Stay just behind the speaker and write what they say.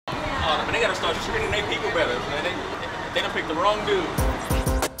they gotta start treating their people better, man. They done picked the wrong dude.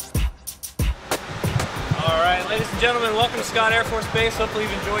 All right, ladies and gentlemen, welcome to Scott Air Force Base. Hopefully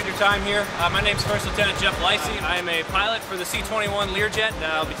you've enjoyed your time here. My name's First Lieutenant Jeff Lashley. I am a pilot for the C-21 Learjet.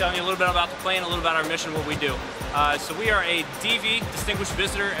 I'll be telling you a little bit about the plane, a little about our mission, what we do. So we are a DV, Distinguished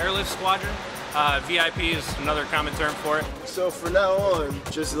Visitor Airlift Squadron. VIP is another common term for it. So from now on,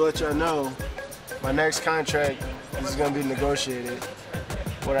 just to let y'all know, my next contract is going to be negotiated.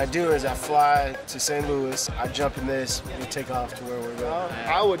 What I do is I fly to St. Louis, I jump in this, we take off to where we're going.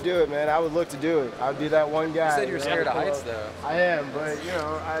 I would do it, man. I would look to do it. I'd be that one guy. You said you were scared of heights, though. I am, but you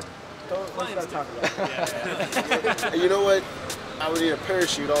know, let's not talk about it. You know what? I would need a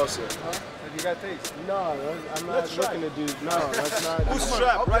parachute also. You got these? No, I'm not looking to do. No, that's not. Who's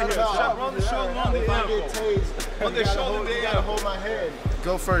strapped? Right here. Strap on the shoulder, on the ankle. On the shoulder, you gotta hold my hand.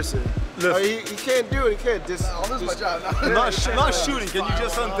 Go first, sir. Oh, he can't do it. He can't. This is my job. Not shooting. Can you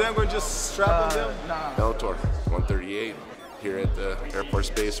just undangle and just strap on them? Bellator 138 here at the Air Force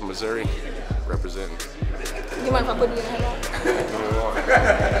Base in Missouri, representing. You mind if I put you in the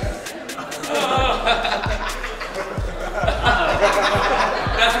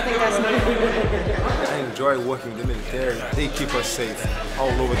I enjoy working with the military. They keep us safe all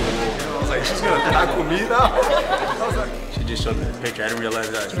over the world. I was like, she's gonna tackle me now? She just showed me the picture. I didn't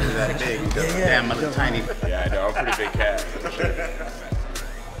realize that I was really that big. Damn, I look tiny. Yeah, I know. I'm a pretty big cat.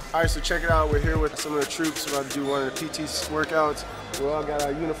 All right, so check it out. We're here with some of the troops. We're about to do one of the PT workouts. We all got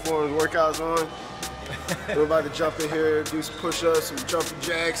our uniforms, workouts on. We're about to jump in here, do some push-ups, some jumping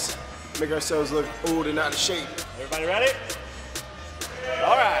jacks, make ourselves look old and out of shape. Everybody ready?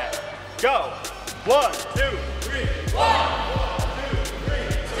 All right, go. 1, 2, 3. 1, 2, 3.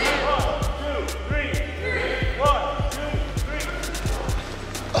 1, 2, 3. 1, 2, 3.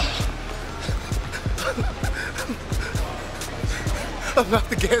 I'm about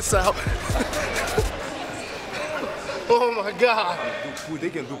to gas out. Oh my God.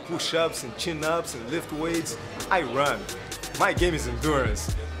 They can do push-ups and chin-ups and lift weights. I run. My game is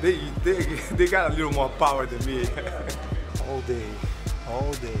endurance. They got a little more power than me. All day,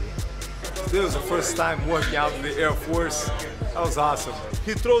 all day. This was the first time working out in the Air Force. That was awesome.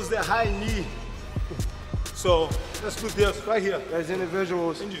 He throws the high knee. So let's do this right here. As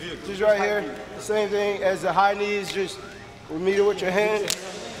individuals, just right here, same thing as the high knees, just meet it with your hand.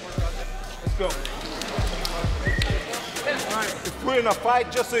 Let's go. All right, if we're in a fight,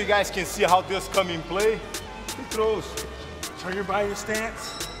 just so you guys can see how this come in play, he throws. Turn your body to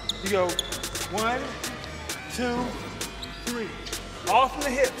stance. You go 1, 2, 3. All from the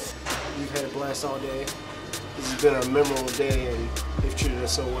hips. We've had a blast all day. This has been a memorable day and they've treated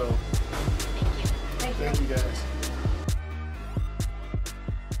us so well. Thank you guys.